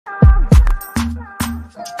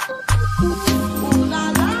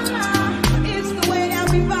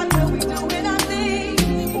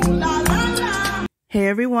Hey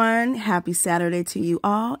everyone, happy Saturday to you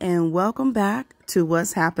all and welcome back to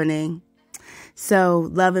What's Happening. So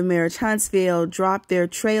Love and Marriage Huntsville dropped their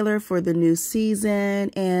trailer for the new season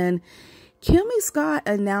and Kimmi Scott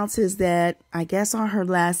announces that I guess on her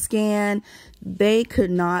last scan, they could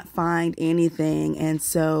not find anything. And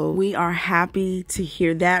so we are happy to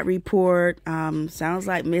hear that report. Sounds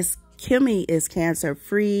like Miss Kimmi is cancer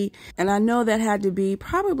free. And I know that had to be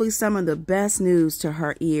probably some of the best news to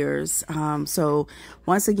her ears. So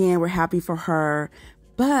once again, we're happy for her.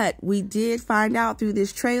 But we did find out through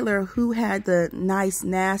this trailer who had the nice,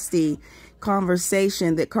 nasty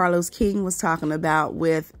conversation that Carlos King was talking about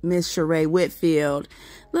with Miss Sheree Whitfield.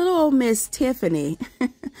 Little old Miss Tiffany.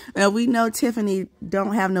 Well, we know Tiffany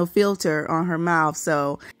don't have no filter on her mouth,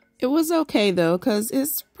 so it was okay, though, because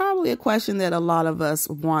it's probably a question that a lot of us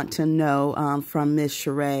want to know from Miss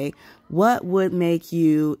Sheree. What would make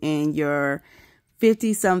you in your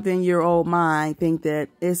 50-something-year-old mind think that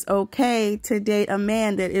it's okay to date a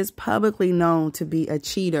man that is publicly known to be a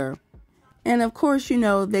cheater? And of course, you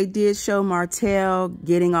know, they did show Martell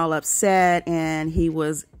getting all upset and he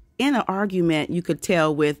was in an argument, you could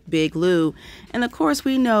tell, with Big Lou. And of course,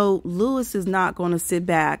 we know Louis is not going to sit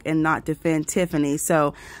back and not defend Tiffany.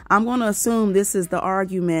 So I'm going to assume this is the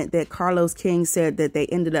argument that Carlos King said that they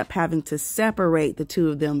ended up having to separate the two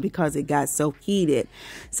of them because it got so heated.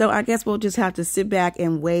 So I guess we'll just have to sit back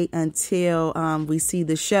and wait until we see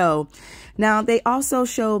the show. Now, they also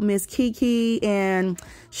showed Miss Kiki and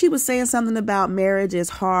she was saying something about marriage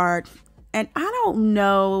is hard. And I don't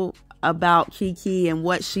know about Kiki and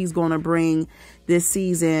what she's going to bring this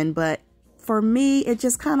season, but for me it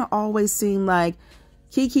just kind of always seemed like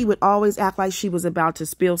Kiki would always act like she was about to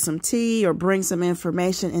spill some tea or bring some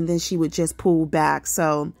information and then she would just pull back.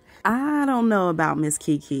 So I don't know about Miss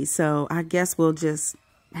Kiki, so I guess we'll just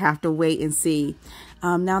have to wait and see.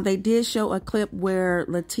 Now they did show a clip where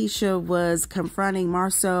Letitia was confronting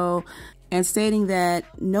Marceau and stating that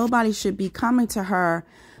nobody should be coming to her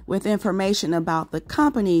with information about the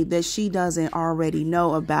company that she doesn't already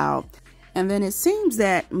know about. And then it seems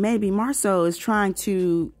that maybe Marceau is trying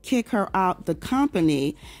to kick her out the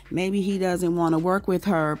company. Maybe he doesn't want to work with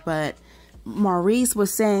her, but Maurice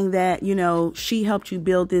was saying that, you know, she helped you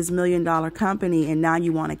build this $1 million company and now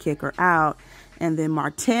you want to kick her out. And then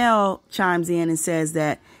Martell chimes in and says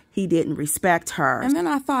that he didn't respect her. And then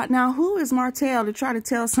I thought, now who is Martell to try to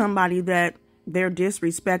tell somebody that they're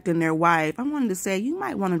disrespecting their wife? I wanted to say you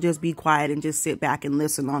might want to just be quiet and just sit back and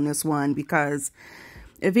listen on this one, because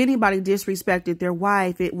if anybody disrespected their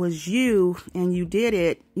wife, it was you, and you did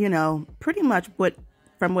it, you know, pretty much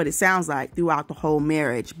from what it sounds like throughout the whole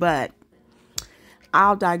marriage. But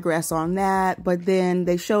I'll digress on that. But then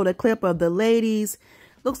they showed a clip of the ladies.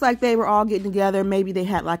 Looks like they were all getting together. Maybe they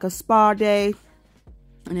had like a spa day,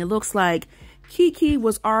 and it looks like Kiki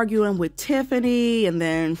was arguing with Tiffany, and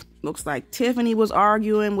then looks like Tiffany was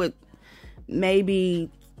arguing with maybe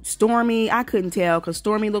Stormy. I couldn't tell because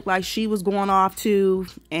Stormy looked like she was going off too,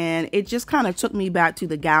 and it just kind of took me back to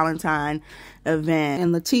the Galentine event.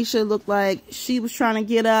 And Letitia looked like she was trying to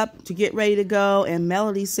get up to get ready to go, and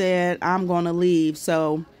Melody said, I'm going to leave.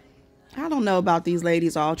 So I don't know about these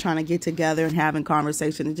ladies all trying to get together and having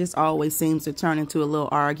conversation. It just always seems to turn into a little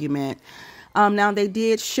argument. Now they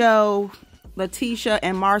did show Letitia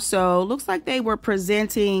and Marceau. Looks like they were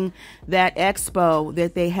presenting that expo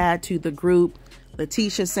that they had to the group.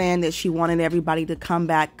 Letitia saying that she wanted everybody to come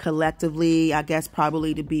back collectively, I guess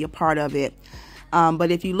probably to be a part of it.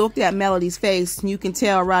 But if you looked at Melody's face, you can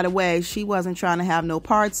tell right away she wasn't trying to have no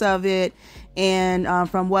parts of it. And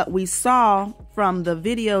from what we saw from the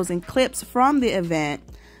videos and clips from the event,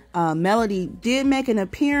 Melody did make an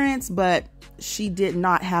appearance, but she did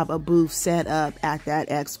not have a booth set up at that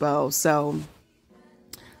expo. So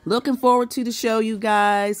looking forward to the show, you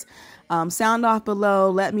guys. Sound off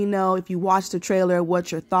below. Let me know if you watched the trailer,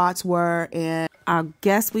 what your thoughts were. And I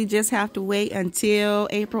guess we just have to wait until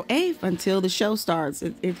April 8th until the show starts.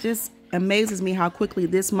 It just amazes me how quickly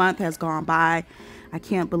this month has gone by. I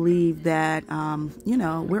can't believe that, you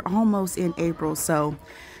know, we're almost in April. So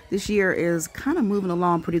this year is kind of moving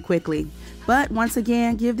along pretty quickly. But once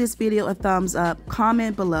again, give this video a thumbs up,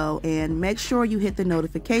 comment below, and make sure you hit the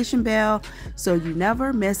notification bell so you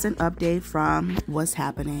never miss an update from What's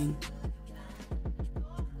Happening.